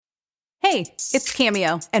Hey, it's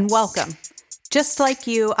Cameo, and welcome. Just like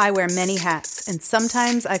you, I wear many hats, and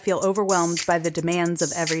sometimes I feel overwhelmed by the demands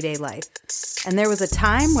of everyday life. And there was a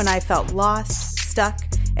time when I felt lost, stuck,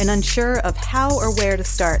 and unsure of how or where to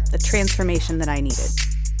start the transformation that I needed.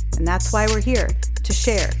 And that's why we're here, to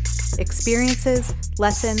share experiences,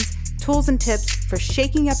 lessons, tools, and tips for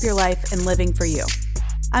shaking up your life and living for you.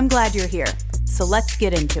 I'm glad you're here, so let's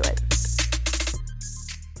get into it.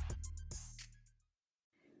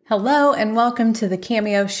 Hello and welcome to the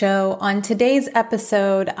Cameo Show. On today's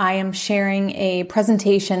episode, I am sharing a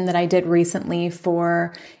presentation that I did recently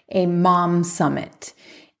for a mom summit.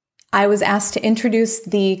 I was asked to introduce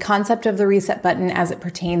the concept of the reset button as it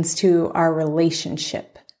pertains to our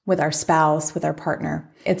relationship with our spouse, with our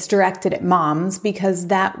partner. It's directed at moms because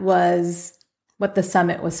that was what the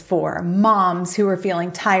summit was for. Moms who are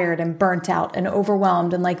feeling tired and burnt out and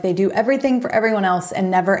overwhelmed and like they do everything for everyone else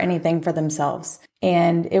and never anything for themselves.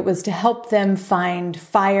 And it was to help them find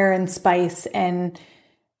fire and spice and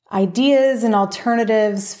ideas and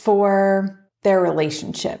alternatives for their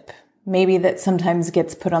relationship. Maybe that sometimes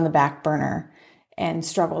gets put on the back burner and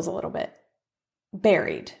struggles a little bit.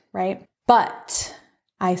 Buried, right? But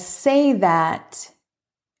I say that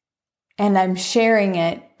and I'm sharing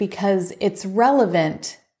it because it's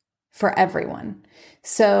relevant for everyone.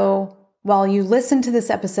 So while you listen to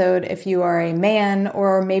this episode, if you are a man,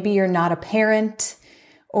 or maybe you're not a parent,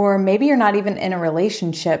 or maybe you're not even in a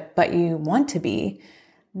relationship, but you want to be,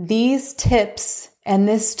 these tips and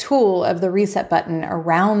this tool of the reset button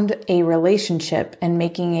around a relationship and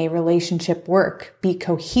making a relationship work, be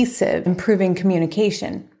cohesive, improving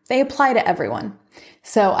communication, they apply to everyone.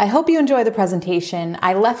 So I hope you enjoy the presentation.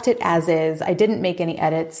 I left it as is. I didn't make any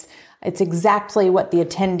edits. It's exactly what the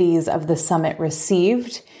attendees of the summit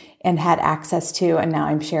received and had access to, and now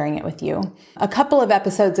I'm sharing it with you. A couple of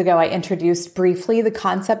episodes ago, I introduced briefly the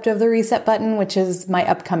concept of the reset button, which is my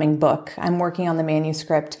upcoming book. I'm working on the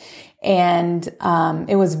manuscript, and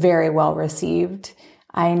it was very well received.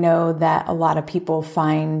 I know that a lot of people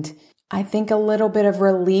find, I think, a little bit of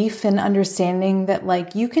relief in understanding that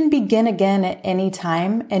like you can begin again at any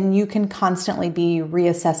time and you can constantly be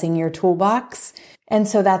reassessing your toolbox. And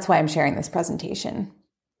so that's why I'm sharing this presentation.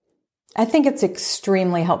 I think it's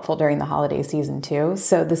extremely helpful during the holiday season too.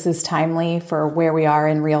 So this is timely for where we are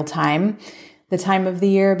in real time, the time of the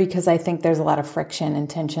year, because I think there's a lot of friction and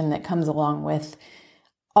tension that comes along with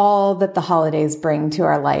all that the holidays bring to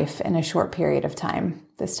our life in a short period of time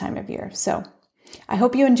this time of year. So I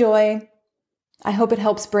hope you enjoy. I hope it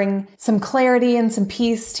helps bring some clarity and some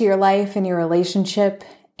peace to your life and your relationship.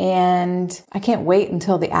 And I can't wait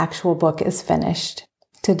until the actual book is finished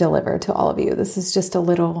to deliver to all of you. This is just a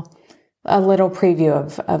little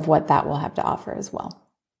preview of what that will have to offer as well.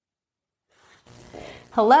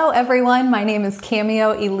 Hello, everyone. My name is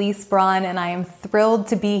Cameo Elise Braun, and I am thrilled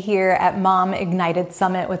to be here at Mom Ignited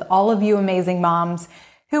Summit with all of you amazing moms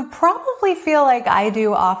who probably feel like I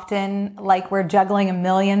do often, like we're juggling a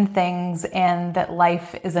million things and that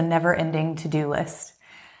life is a never-ending to-do list.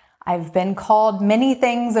 I've been called many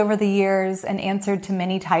things over the years and answered to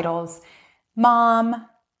many titles: mom,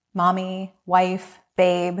 mommy, wife,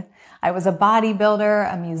 babe. I was a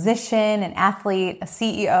bodybuilder, a musician, an athlete, a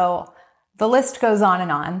CEO. The list goes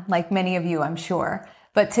on, like many of you, I'm sure.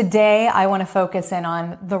 But today I want to focus in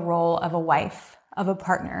on the role of a wife, of a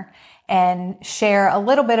partner, and share a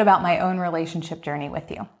little bit about my own relationship journey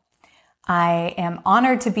with you. I am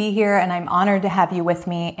honored to be here and I'm honored to have you with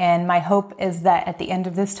me. And my hope is that at the end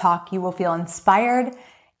of this talk, you will feel inspired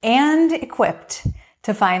and equipped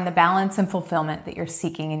to find the balance and fulfillment that you're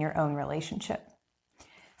seeking in your own relationship.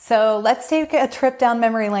 So let's take a trip down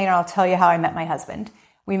memory lane and I'll tell you how I met my husband.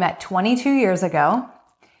 We met 22 years ago.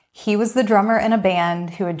 He was the drummer in a band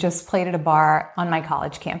who had just played at a bar on my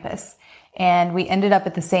college campus. And we ended up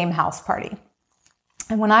at the same house party.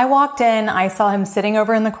 And when I walked in, I saw him sitting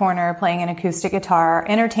over in the corner playing an acoustic guitar,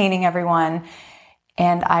 entertaining everyone.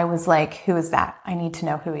 And I was like, who is that? I need to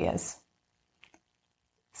know who he is.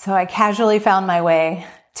 So I casually found my way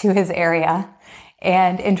to his area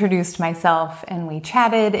and introduced myself, and we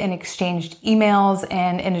chatted and exchanged emails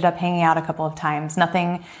and ended up hanging out a couple of times.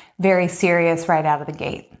 Nothing very serious right out of the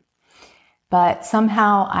gate. But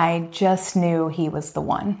somehow I just knew he was the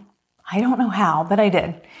one. I don't know how, but I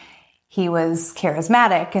did. He was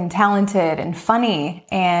charismatic and talented and funny,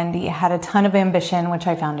 and he had a ton of ambition, which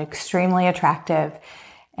I found extremely attractive.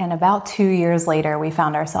 And about 2 years later, we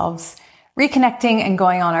found ourselves reconnecting and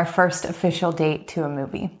going on our first official date to a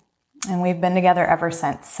movie. And we've been together ever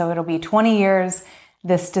since. So it'll be 20 years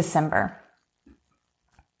this December.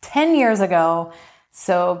 10 years ago,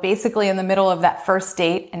 so basically in the middle of that first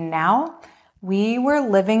date and now, We were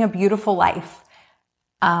living a beautiful life.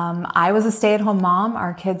 I was a stay-at-home mom.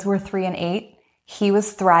 Our kids were 3 and 8. He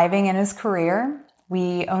was thriving in his career.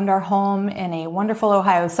 We owned our home in a wonderful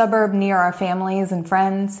Ohio suburb near our families and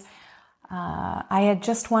friends. I had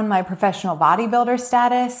just won my professional bodybuilder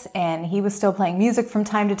status, and he was still playing music from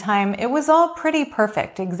time to time. It was all pretty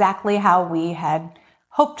perfect, exactly how we had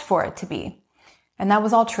hoped for it to be. And that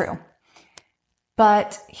was all true.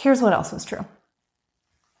 But here's what else was true.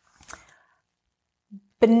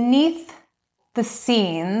 Beneath the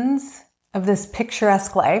scenes of this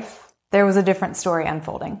picturesque life, there was a different story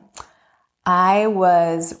unfolding. I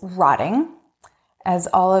was rotting as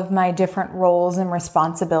all of my different roles and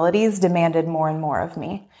responsibilities demanded more and more of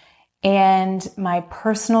me. And my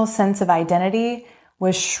personal sense of identity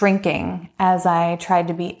was shrinking as I tried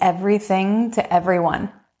to be everything to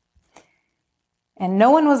everyone. And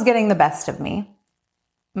no one was getting the best of me.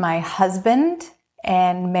 My husband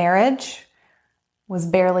and marriage was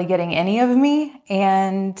barely getting any of me,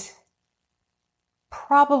 and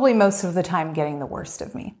probably most of the time getting the worst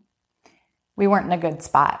of me. We weren't in a good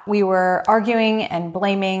spot. We were arguing and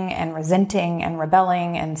blaming and resenting and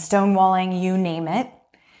rebelling and stonewalling, you name it.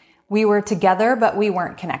 We were together, but we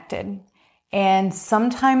weren't connected. And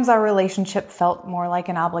sometimes our relationship felt more like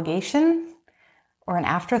an obligation or an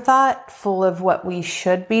afterthought, full of what we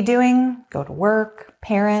should be doing: go to work,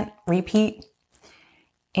 parent, repeat.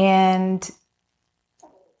 And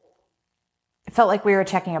it felt like we were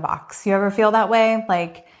checking a box. You ever feel that way?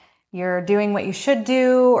 Like you're doing what you should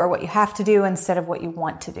do or what you have to do instead of what you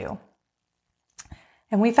want to do.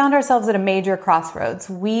 And we found ourselves at a major crossroads.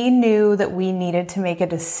 We knew that we needed to make a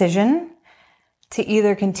decision to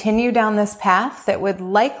either continue down this path that would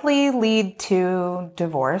likely lead to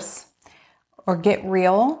divorce, or get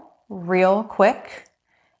real quick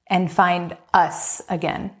and find us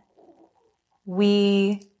again.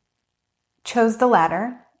 We chose the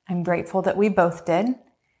latter. I'm grateful that we both did.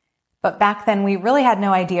 But back then, we really had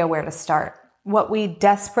no idea where to start. What we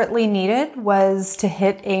desperately needed was to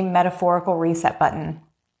hit a metaphorical reset button.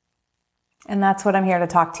 And that's what I'm here to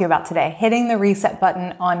talk to you about today: hitting the reset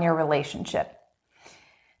button on your relationship.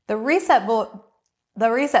 The reset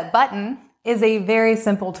button is a very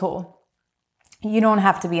simple tool. You don't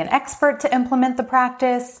have to be an expert to implement the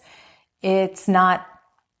practice. It's not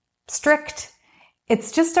strict.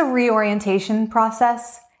 It's just a reorientation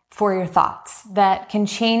process for your thoughts that can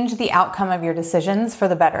change the outcome of your decisions for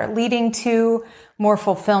the better, leading to more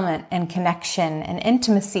fulfillment and connection and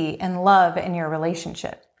intimacy and love in your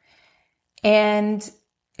relationship. And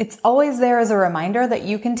it's always there as a reminder that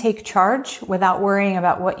you can take charge without worrying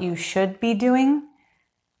about what you should be doing,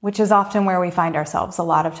 which is often where we find ourselves a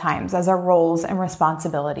lot of times as our roles and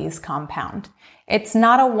responsibilities compound. It's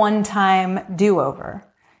not a one-time do-over.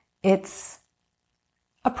 It's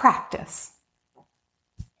a practice.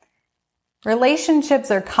 Relationships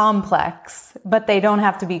are complex, but they don't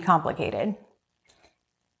have to be complicated.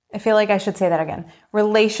 I feel like I should say that again.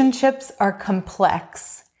 Relationships are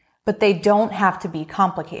complex, but they don't have to be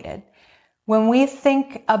complicated. When we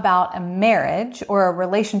think about a marriage or a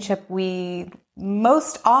relationship, we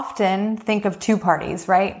most often think of two parties,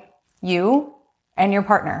 right? You and your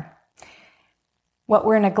partner. What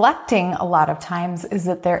we're neglecting a lot of times is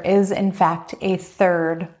that there is, in fact, a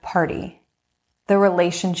third party. The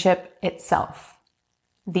relationship itself,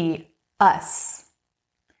 the us.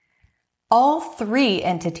 All three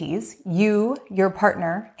entities, you, your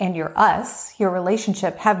partner, and your us, your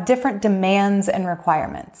relationship, have different demands and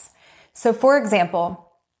requirements. So for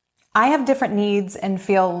example, I have different needs and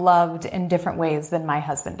feel loved in different ways than my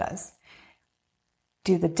husband does.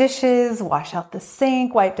 Do the dishes, wash out the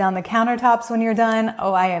sink, wipe down the countertops when you're done.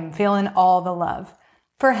 Oh, I am feeling all the love.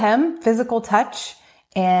 For him, physical touch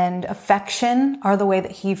and affection are the way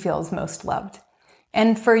that he feels most loved.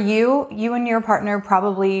 And for you and your partner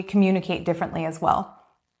probably communicate differently as well.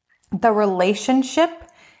 The relationship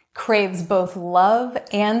craves both love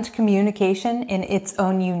and communication in its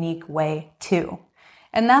own unique way too.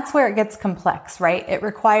 And that's where it gets complex, right? It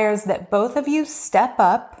requires that both of you step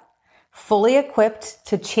up, fully equipped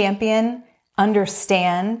to champion,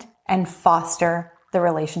 understand, and foster the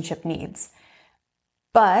relationship needs.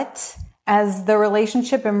 But as the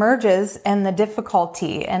relationship emerges and the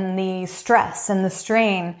difficulty and the stress and the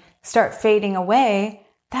strain start fading away,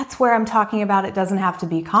 that's where I'm talking about it doesn't have to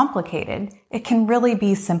be complicated. It can really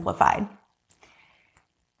be simplified.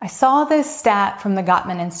 I saw this stat from the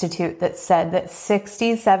Gottman Institute that said that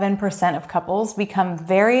 67% of couples become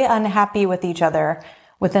very unhappy with each other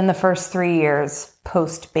within the first 3 years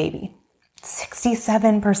post-baby.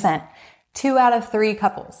 67%. 2 out of 3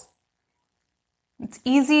 couples. It's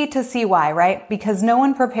easy to see why, right? Because no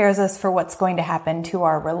one prepares us for what's going to happen to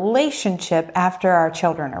our relationship after our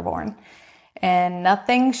children are born. And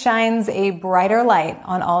nothing shines a brighter light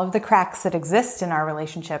on all of the cracks that exist in our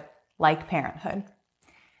relationship like parenthood.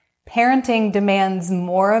 Parenting demands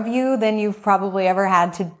more of you than you've probably ever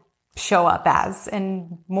had to show up as,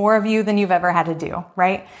 and more of you than you've ever had to do,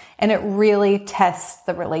 right? And it really tests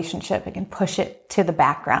the relationship. It can push it to the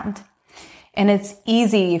background. And it's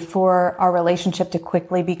easy for our relationship to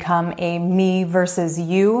quickly become a me versus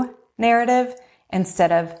you narrative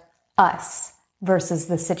instead of us versus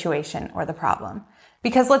the situation or the problem.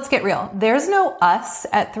 Because let's get real, there's no us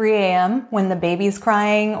at 3 a.m. when the baby's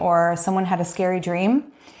crying or someone had a scary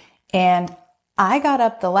dream. And I got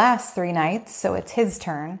up the last 3 nights, so it's his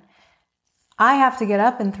turn. I have to get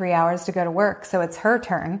up in 3 hours to go to work, so it's her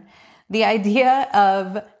turn. The idea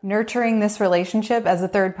of nurturing this relationship as a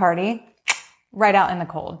third party, right out in the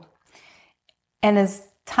cold. And as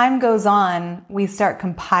time goes on, we start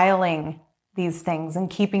compiling these things and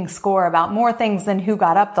keeping score about more things than who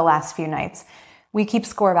got up the last few nights. We keep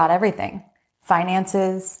score about everything.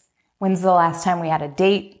 Finances, when's the last time we had a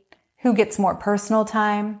date, who gets more personal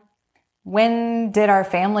time, when did our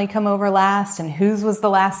family come over last, and whose was the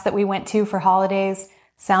last that we went to for holidays?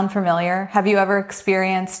 Sound familiar? Have you ever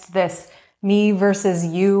experienced this me versus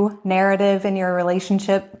you narrative in your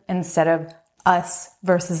relationship instead of us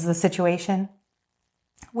versus the situation?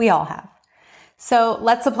 We all have. So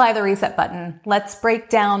let's apply the reset button. Let's break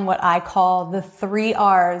down what I call the 3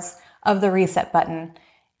 R's of the reset button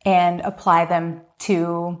and apply them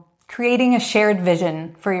to creating a shared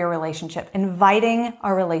vision for your relationship, inviting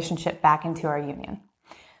our relationship back into our union.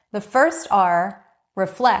 The first R,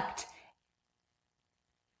 reflect,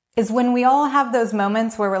 is when we all have those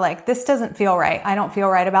moments where we're like, this doesn't feel right. I don't feel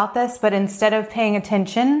right about this. But instead of paying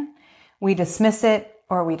attention, we dismiss it,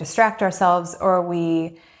 or we distract ourselves, or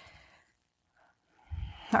we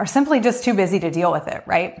are simply just too busy to deal with it,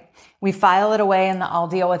 right? We file it away in the I'll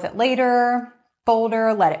deal with it later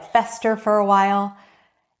folder, let it fester for a while.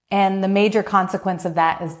 And the major consequence of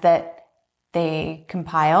that is that they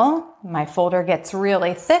compile. My folder gets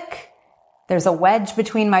really thick. There's a wedge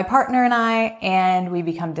between my partner and we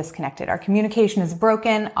become disconnected. Our communication is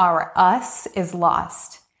broken. Our us is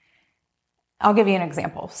lost. I'll give you an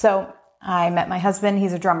example. So I met my husband.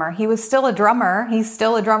 He's a drummer. He was still a drummer. He's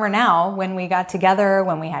still a drummer now when we got together,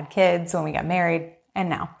 when we had kids, when we got married, and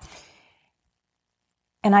now.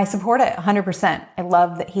 And I support it 100%. I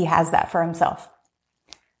love that he has that for himself.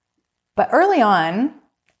 But early on,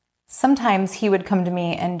 sometimes he would come to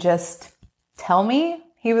me and just tell me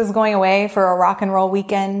he was going away for a rock and roll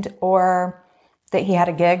weekend or that he had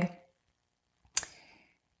a gig.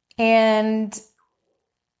 And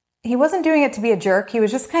he wasn't doing it to be a jerk. He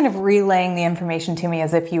was just kind of relaying the information to me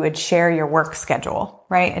as if you would share your work schedule,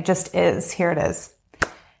 right? It just is. Here it is.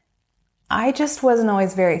 I just wasn't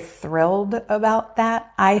always very thrilled about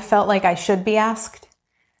that. I felt like I should be asked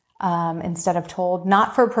instead of told,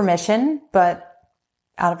 not for permission, but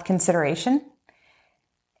out of consideration.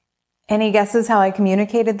 Any guesses how I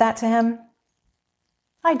communicated that to him?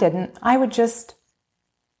 I didn't. I would just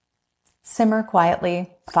simmer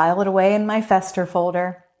quietly, file it away in my fester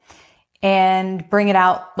folder, and bring it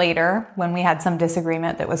out later when we had some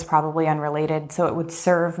disagreement that was probably unrelated, so it would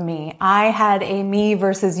serve me. I had a me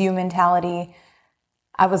versus you mentality.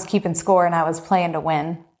 I was keeping score and I was playing to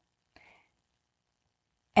win.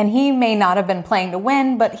 And he may not have been playing to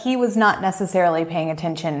win, but he was not necessarily paying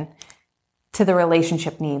attention to the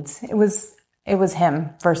relationship needs. It was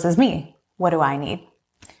him versus me. What do I need?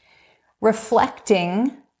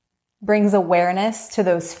 Reflecting brings awareness to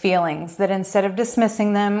those feelings that instead of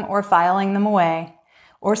dismissing them or filing them away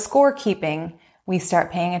or scorekeeping, we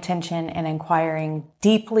start paying attention and inquiring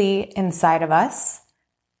deeply inside of us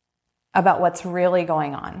about what's really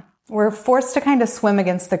going on. We're forced to kind of swim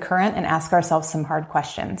against the current and ask ourselves some hard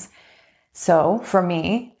questions. So for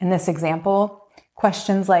me, in this example,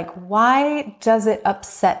 questions like, why does it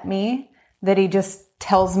upset me that he just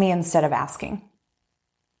tells me instead of asking?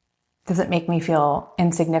 Does it make me feel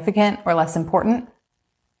insignificant or less important?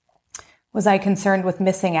 Was I concerned with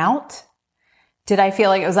missing out? Did I feel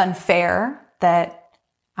like it was unfair that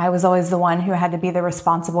I was always the one who had to be the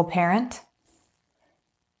responsible parent?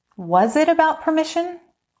 Was it about permission?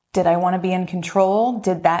 Did I want to be in control?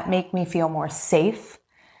 Did that make me feel more safe?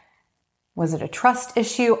 Was it a trust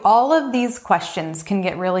issue? All of these questions can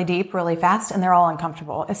get really deep really fast, and they're all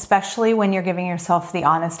uncomfortable, especially when you're giving yourself the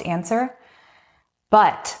honest answer.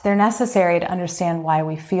 But they're necessary to understand why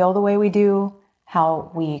we feel the way we do,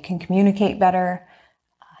 how we can communicate better,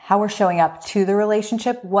 how we're showing up to the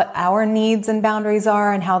relationship, what our needs and boundaries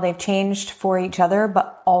are and how they've changed for each other,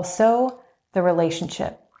 but also the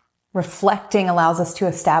relationship. Reflecting allows us to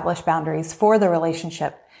establish boundaries for the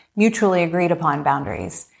relationship, mutually agreed upon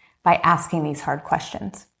boundaries, by asking these hard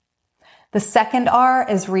questions. The second R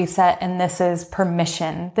is reset, and this is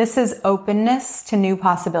permission. This is openness to new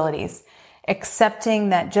possibilities, accepting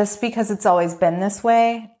that just because it's always been this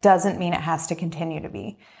way doesn't mean it has to continue to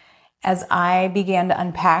be. As I began to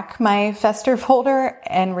unpack my fester folder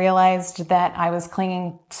and realized that I was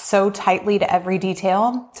clinging so tightly to every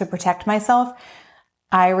detail to protect myself,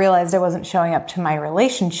 I realized I wasn't showing up to my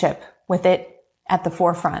relationship with it at the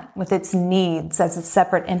forefront, with its needs as a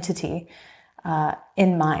separate entity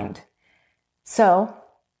in mind. So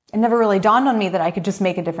it never really dawned on me that I could just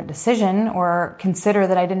make a different decision or consider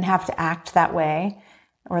that I didn't have to act that way,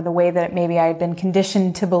 or the way that maybe I had been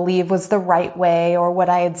conditioned to believe was the right way, or what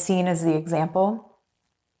I had seen as the example.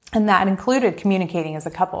 And that included communicating as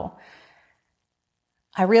a couple.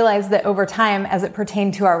 I realized that over time, as it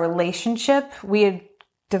pertained to our relationship, we had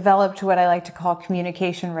developed what I like to call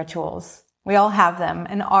communication rituals. We all have them,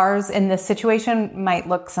 and ours in this situation might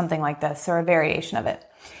look something like this, or a variation of it.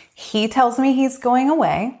 He tells me he's going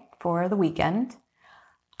away for the weekend.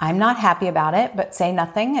 I'm not happy about it, but say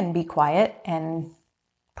nothing and be quiet and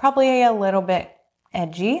probably a little bit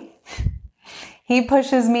edgy. He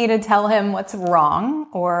pushes me to tell him what's wrong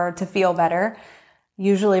or to feel better,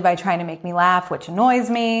 usually by trying to make me laugh, which annoys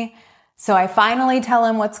me. So I finally tell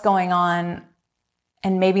him what's going on,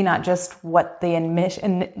 and maybe not just what the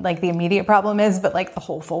immediate problem is, but like the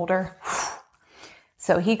whole folder.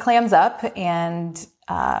 So he clams up, and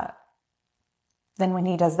then when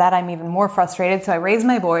he does that, I'm even more frustrated. So I raise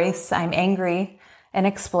my voice, I'm angry and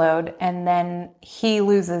explode. And then he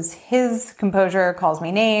loses his composure, calls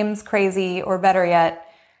me names, crazy, or better yet,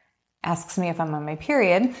 asks me if I'm on my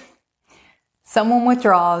period. Someone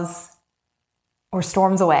withdraws or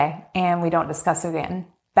storms away, and we don't discuss it again.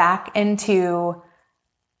 Back into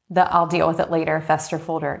the I'll deal with it later fester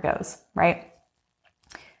folder it goes, right?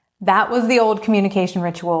 That was the old communication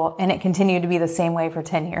ritual, and it continued to be the same way for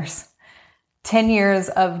 10 years. 10 years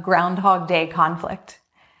of Groundhog Day conflict.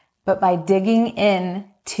 But by digging in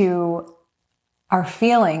to our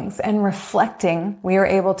feelings and reflecting, we were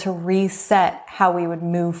able to reset how we would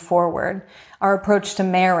move forward, our approach to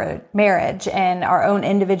marriage and our own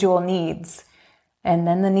individual needs, and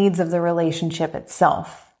then the needs of the relationship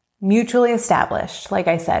itself. Mutually established, like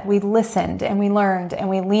I said, we listened and we learned and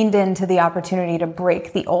we leaned into the opportunity to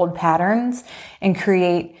break the old patterns and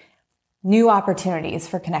create new opportunities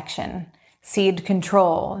for connection, cede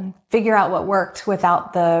control, and figure out what worked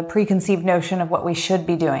without the preconceived notion of what we should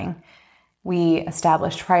be doing. We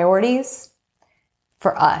established priorities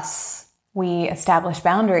for us. We established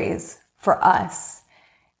boundaries for us,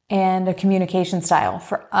 and a communication style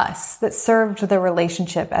for us that served the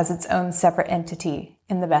relationship as its own separate entity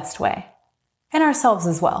in the best way, and ourselves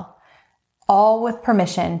as well, all with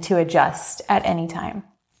permission to adjust at any time.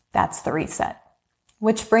 That's the reset.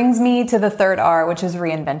 Which brings me to the third R, which is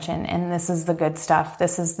reinvention. And this is the good stuff.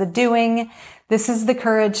 This is the doing. This is the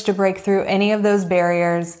courage to break through any of those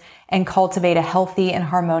barriers and cultivate a healthy and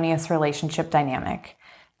harmonious relationship dynamic.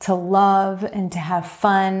 To love and to have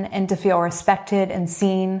fun and to feel respected and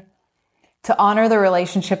seen. To honor the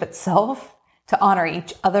relationship itself. To honor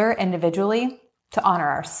each other individually. To honor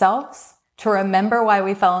ourselves. To remember why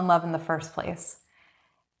we fell in love in the first place.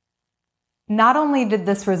 Not only did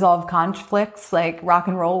this resolve conflicts like Rock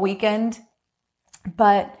and Roll Weekend,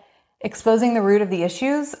 but exposing the root of the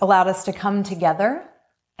issues allowed us to come together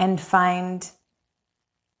and find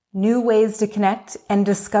new ways to connect and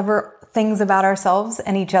discover things about ourselves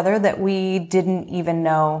and each other that we didn't even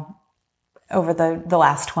know over the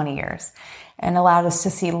last 20 years, and allowed us to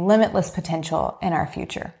see limitless potential in our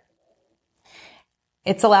future.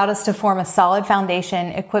 It's allowed us to form a solid foundation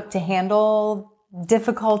equipped to handle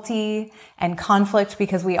difficulty and conflict,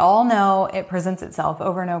 because we all know it presents itself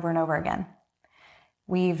over and over and over again.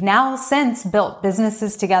 We've now since built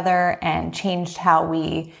businesses together and changed how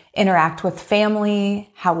we interact with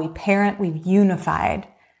family, how we parent. We've unified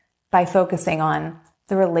by focusing on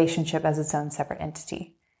the relationship as its own separate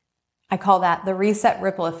entity. I call that the reset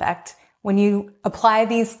ripple effect. When you apply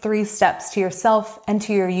these 3 steps to yourself and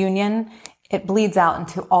to your union, it bleeds out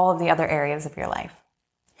into all of the other areas of your life.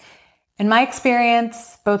 In my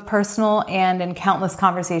experience, both personal and in countless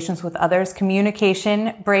conversations with others,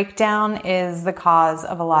 communication breakdown is the cause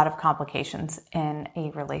of a lot of complications in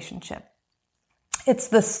a relationship. It's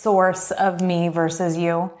the source of me versus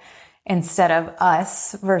you instead of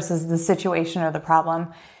us versus the situation or the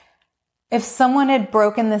problem. If someone had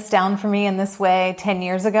broken this down for me in this way 10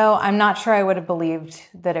 years ago, I'm not sure I would have believed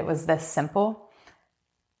that it was this simple.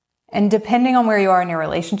 And depending on where you are in your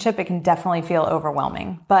relationship, it can definitely feel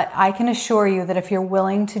overwhelming. But I can assure you that if you're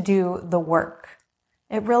willing to do the work,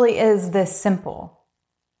 it really is this simple.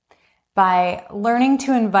 By learning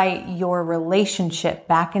to invite your relationship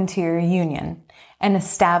back into your union and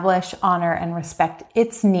establish, honor, and respect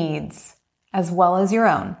its needs as well as your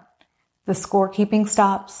own, the scorekeeping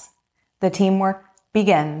stops, the teamwork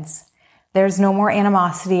begins. There's no more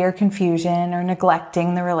animosity or confusion or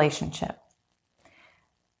neglecting the relationship.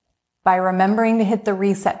 By remembering to hit the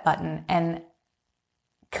reset button and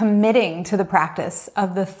committing to the practice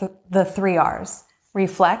of the 3 R's,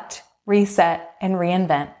 reflect, reset, and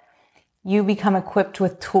reinvent, you become equipped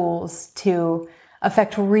with tools to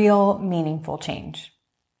affect real, meaningful change.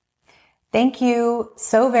 Thank you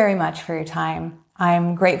so very much for your time.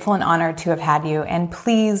 I'm grateful and honored to have had you. And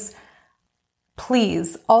please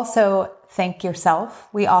also thank yourself.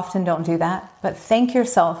 We often don't do that, but thank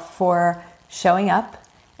yourself for showing up,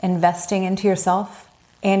 investing into yourself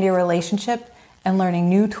and your relationship, and learning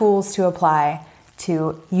new tools to apply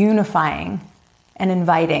to unifying and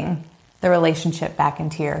inviting the relationship back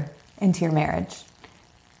into your marriage.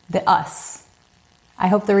 The us. I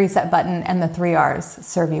hope the reset button and the 3 R's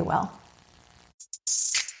serve you well.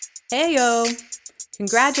 Hey yo!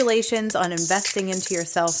 Congratulations on investing into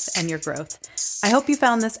yourself and your growth. I hope you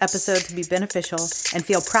found this episode to be beneficial and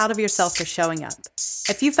feel proud of yourself for showing up.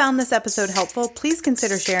 If you found this episode helpful, please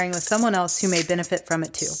consider sharing with someone else who may benefit from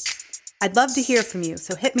it too. I'd love to hear from you,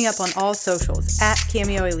 so hit me up on all socials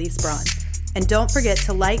 @Cameo Elise Braun. And don't forget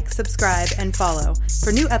to like, subscribe, and follow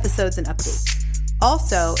for new episodes and updates.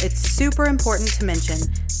 Also, it's super important to mention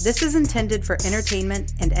this is intended for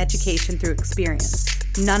entertainment and education through experience.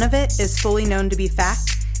 None of it is fully known to be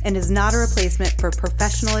fact and is not a replacement for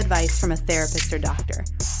professional advice from a therapist or doctor.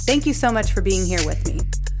 Thank you so much for being here with me.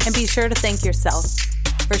 And be sure to thank yourself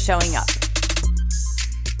for showing up.